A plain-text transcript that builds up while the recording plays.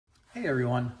Hey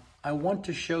everyone, I want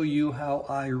to show you how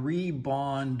I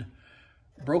rebond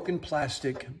broken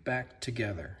plastic back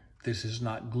together. This is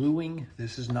not gluing,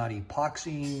 this is not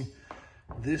epoxying,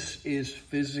 this is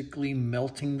physically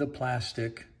melting the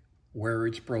plastic where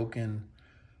it's broken,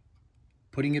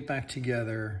 putting it back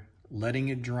together, letting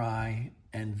it dry,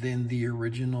 and then the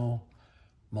original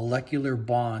molecular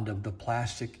bond of the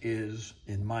plastic is,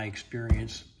 in my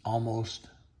experience,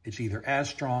 it's either as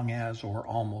strong as or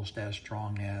almost as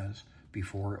strong as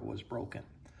before it was broken.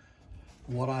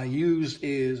 What I use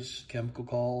is a chemical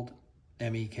called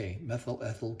MEK, Methyl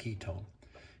Ethyl Keytone.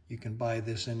 You can buy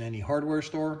this in any hardware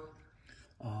store.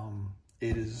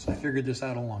 I figured this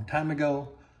out a long time ago.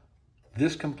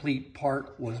 This complete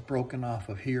part was broken off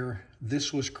of here.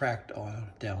 This was cracked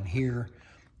down here.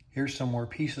 Here's some more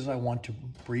pieces I want to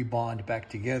rebond back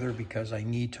together because I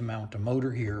need to mount a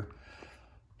motor here.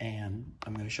 And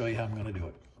I'm going to show you how I'm going to do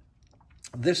it.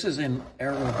 This is an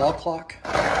Arrow ball clock.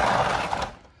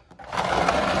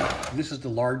 This is the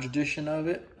large edition of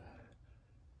it.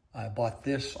 I bought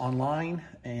this online,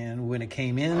 and when it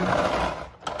came in,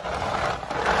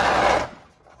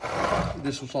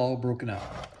 this was all broken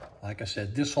up. Like I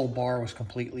said, this whole bar was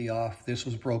completely off. This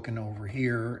was broken over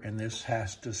here, and this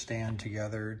has to stand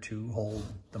together to hold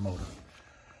the motor.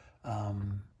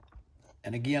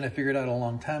 And again, I figured out a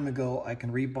long time ago, I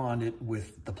can rebond it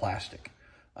with the plastic.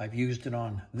 I've used it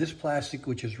on this plastic,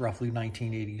 which is roughly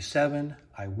 1987.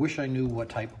 I wish I knew what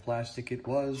type of plastic it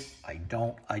was. I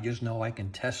don't. I just know I can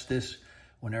test this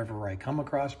whenever I come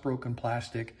across broken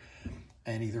plastic,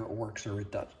 and either it works or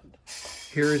it doesn't.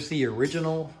 Here is the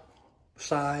original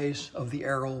size of the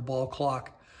Arrow ball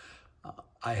clock.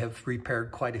 I have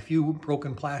repaired quite a few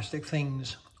broken plastic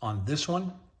things on this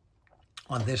one,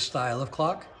 on this style of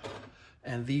clock.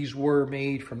 And these were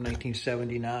made from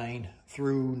 1979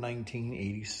 through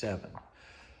 1987.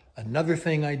 Another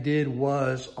thing I did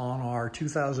was on our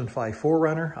 2005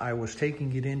 4Runner, I was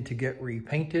taking it in to get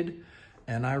repainted,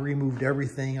 and I removed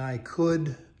everything I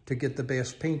could to get the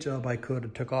best paint job I could. I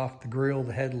took off the grille,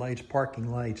 the headlights, parking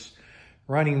lights,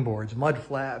 running boards, mud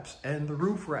flaps, and the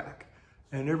roof rack.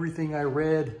 And everything I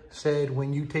read said,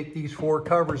 when you take these 4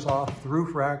 covers off the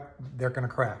roof rack, they're gonna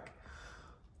crack.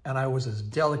 And I was as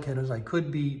delicate as I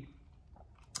could be.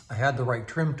 I had the right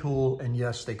trim tool, and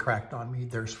yes, they cracked on me.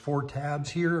 There's 4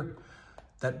 tabs here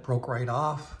that broke right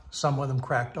off. Some of them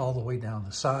cracked all the way down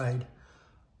the side.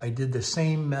 I did the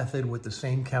same method with the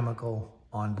same chemical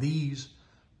on these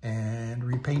and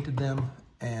repainted them,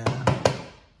 and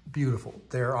beautiful.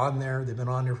 They're on there. They've been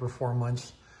on there for 4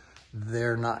 months.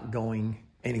 They're not going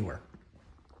anywhere.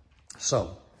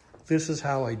 So this is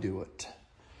how I do it,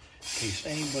 in case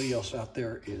anybody else out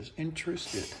there is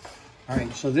interested. All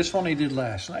right, so this one I did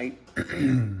last night.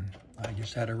 I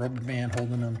just had a rubber band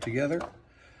holding them together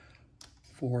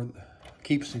for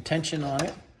keep some tension on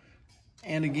it.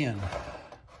 And again,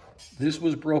 this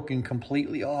was broken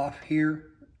completely off here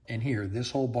and here.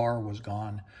 This whole bar was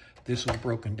gone. This was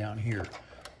broken down here.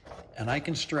 And I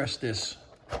can stress this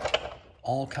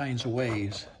all kinds of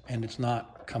ways, and it's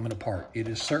not coming apart. It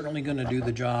is certainly going to do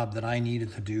the job that I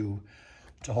needed to do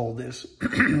to hold this,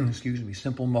 excuse me,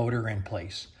 simple motor in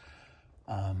place.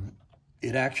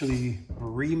 It actually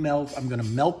remelts. I'm going to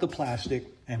melt the plastic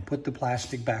and put the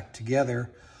plastic back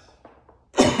together.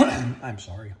 I'm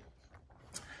sorry.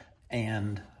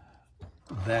 And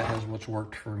that is what's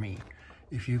worked for me.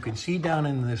 If you can see down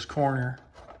in this corner,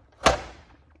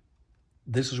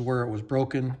 this is where it was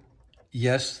broken.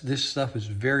 Yes, this stuff is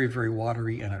very, very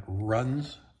watery, and it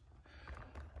runs.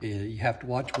 You have to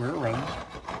watch where it runs.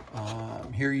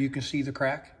 Here you can see the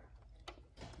crack.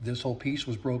 This whole piece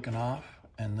was broken off,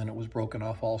 and then it was broken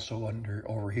off also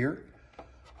over here.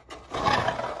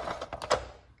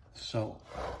 So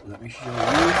let me show you.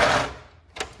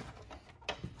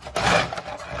 Let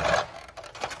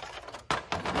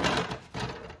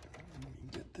me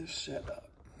get this set up.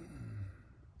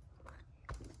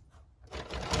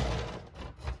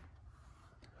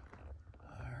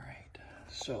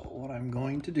 So what I'm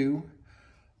going to do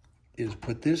is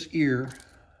put this ear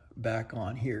back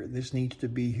on here. This needs to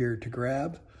be here to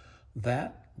grab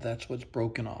that. That's what's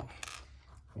broken off.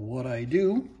 What I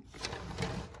do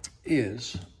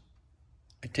is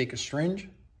I take a syringe,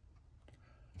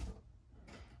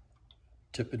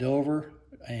 tip it over,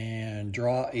 and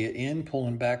draw it in,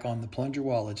 pulling back on the plunger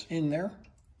while it's in there.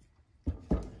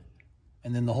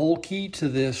 And then the whole key to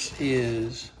this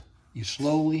is you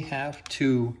slowly have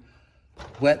to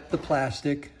wet the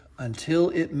plastic until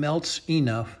it melts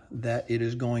enough that it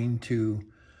is going to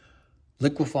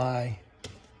liquefy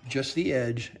just the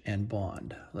edge and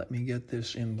bond. Let me get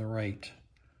this in the right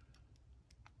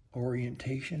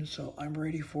orientation, so I'm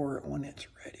ready for it when it's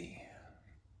ready.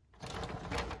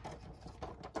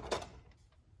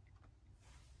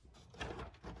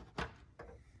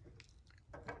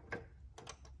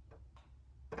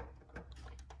 All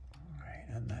right,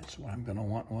 and that's what I'm going to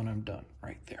want when I'm done,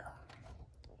 right there.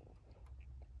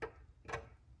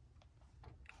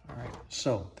 All right,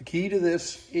 so the key to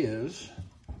this is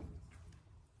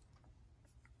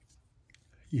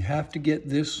you have to get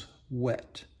this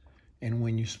wet. And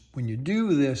when you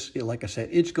do this, like I said,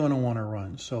 it's going to want to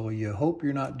run. So you hope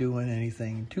you're not doing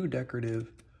anything too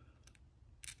decorative.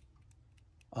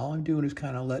 All I'm doing is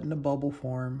kind of letting the bubble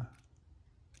form,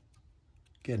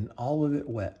 getting all of it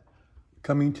wet.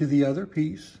 Coming to the other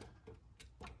piece,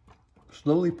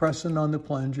 slowly pressing on the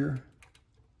plunger,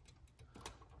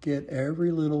 get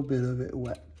every little bit of it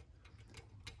wet.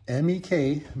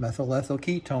 MEK, methyl ethyl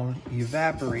ketone,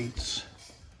 evaporates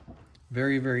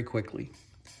very, very quickly.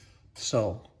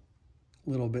 So a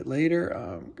little bit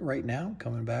later, right now,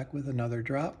 coming back with another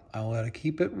drop. I want to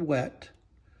keep it wet.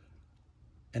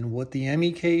 And what the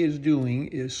MEK is doing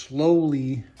is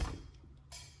slowly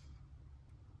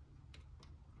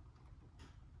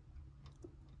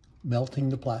melting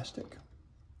the plastic.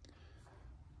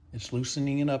 It's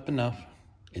loosening it up enough.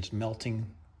 It's melting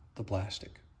the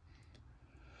plastic.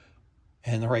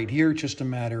 And right here, it's just a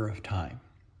matter of time.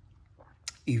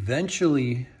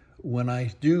 Eventually, when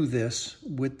I do this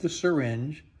with the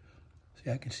syringe,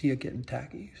 see, I can see it getting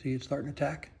tacky. See, it's starting to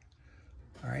tack.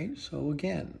 All right, so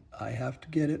again, I have to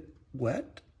get it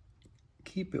wet,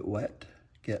 keep it wet,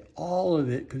 get all of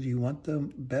it, because you want the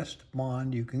best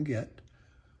bond you can get.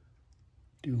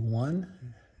 Do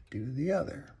one, do the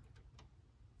other.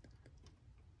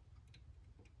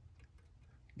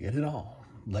 Get it all,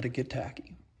 let it get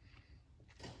tacky.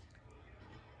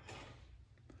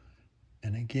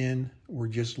 And again, we're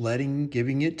just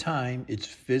giving it time. It's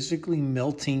physically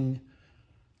melting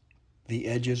the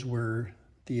edges where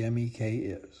the MEK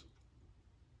is.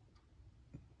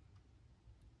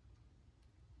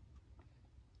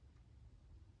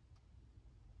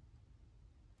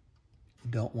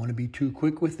 You don't want to be too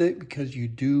quick with it because you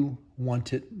do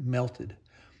want it melted.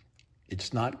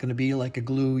 It's not going to be like a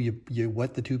glue. You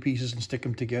wet the two pieces and stick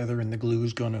them together and the glue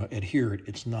is going to adhere it.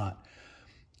 It's not.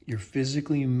 You're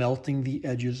physically melting the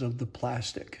edges of the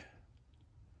plastic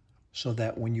so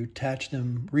that when you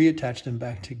reattach them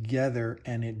back together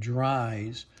and it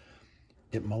dries,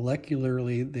 it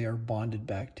molecularly, they are bonded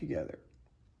back together.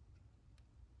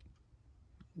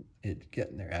 It's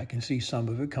getting there. I can see some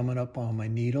of it coming up on my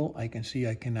needle. I can see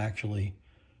I can actually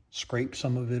scrape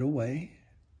some of it away.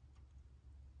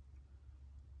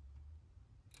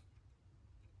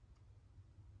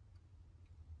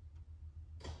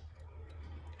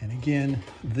 And again,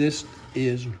 this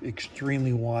is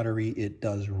extremely watery. It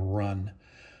does run.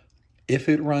 If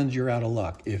it runs, you're out of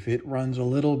luck. If it runs a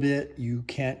little bit, you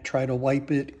can't try to wipe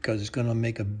it because it's going to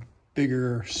make a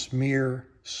bigger smear,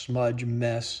 smudge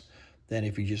mess than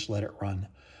if you just let it run.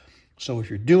 So if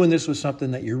you're doing this with something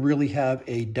that you really have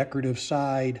a decorative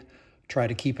side, try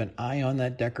to keep an eye on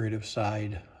that decorative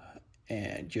side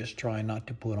and just try not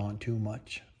to put on too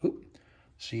much. Oop.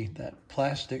 See, that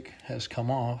plastic has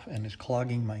come off and is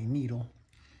clogging my needle.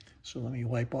 So let me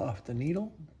wipe off the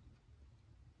needle.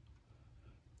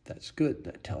 That's good.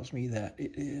 That tells me that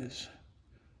it is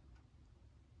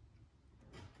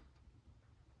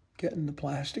getting the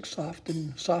plastic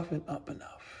soften up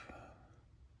enough.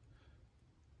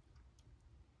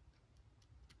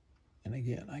 And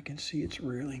again, I can see it's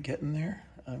really getting there.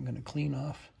 I'm going to clean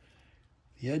off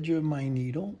the edge of my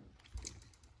needle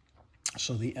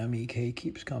so the MEK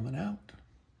keeps coming out.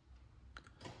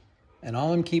 And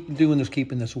all I'm doing is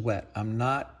keeping this wet. I'm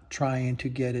not trying to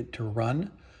get it to run,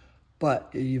 but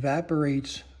it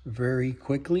evaporates very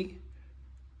quickly.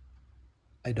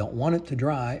 I don't want it to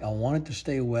dry. I want it to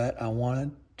stay wet. I want it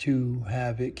to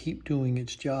have it keep doing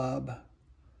its job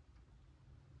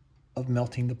of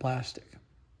melting the plastic.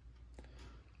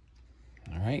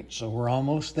 All right, so we're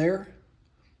almost there.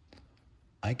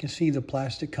 I can see the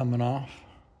plastic coming off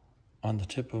on the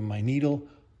tip of my needle.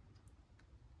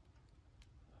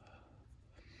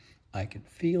 I can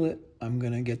feel it. I'm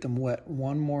going to get them wet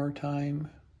one more time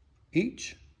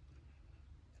each.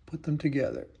 Put them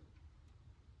together.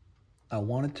 I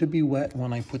want it to be wet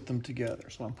when I put them together.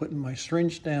 So I'm putting my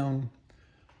syringe down.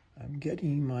 I'm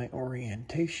getting my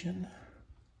orientation.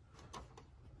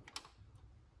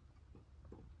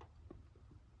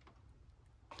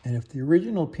 And if the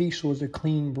original piece was a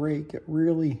clean break, it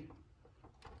really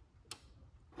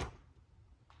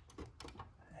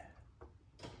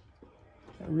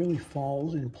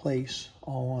falls in place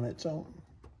all on its own.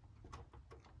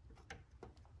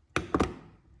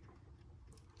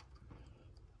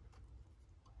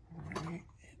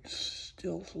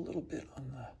 still a little bit on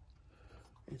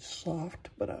the, it's soft,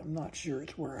 but I'm not sure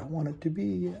it's where I want it to be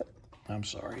yet. I'm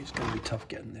sorry, it's gonna be tough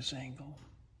getting this angle.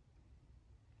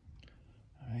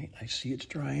 All right, I see it's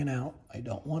drying out. I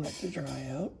don't want it to dry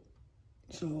out,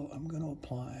 so I'm gonna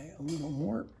apply a little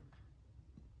more.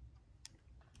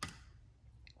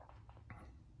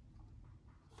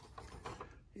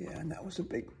 Yeah, and that was a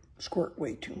big squirt,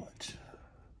 way too much.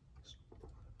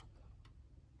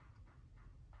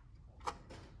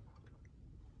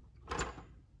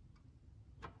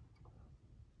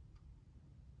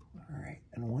 All right,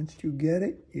 and once you get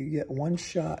it, you get one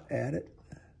shot at it.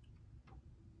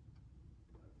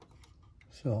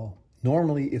 So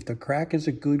normally, if the crack is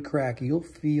a good crack, you'll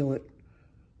feel it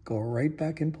go right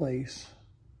back in place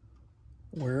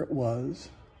where it was.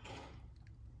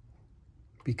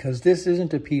 Because this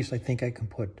isn't a piece I think I can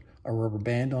put a rubber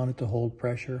band on it to hold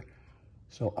pressure.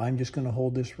 So I'm just going to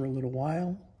hold this for a little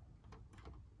while.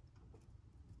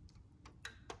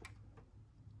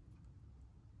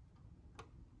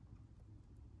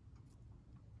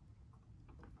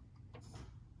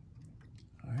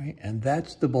 All right, and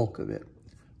that's the bulk of it.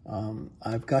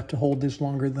 I've got to hold this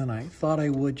longer than I thought I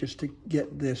would just to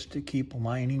get this to keep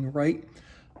lining right.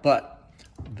 But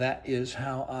that is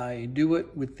how I do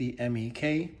it with the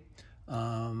MEK.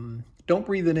 Don't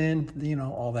breathe it in, you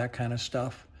know, all that kind of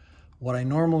stuff. What I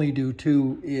normally do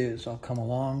too is I'll come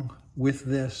along with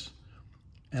this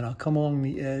and I'll come along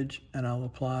the edge and I'll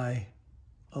apply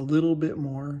a little bit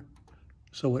more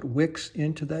so it wicks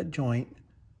into that joint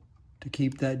to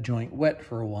keep that joint wet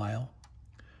for a while.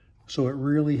 So it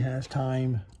really has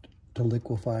time to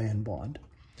liquefy and bond.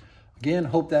 Again,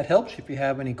 hope that helps. If you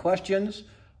have any questions,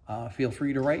 feel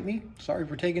free to write me. Sorry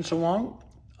for taking so long.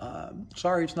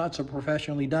 Sorry it's not so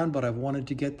professionally done, but I've wanted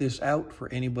to get this out for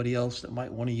anybody else that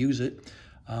might want to use it,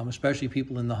 especially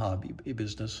people in the hobby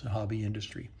business, hobby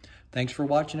industry. Thanks for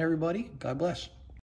watching, everybody. God bless.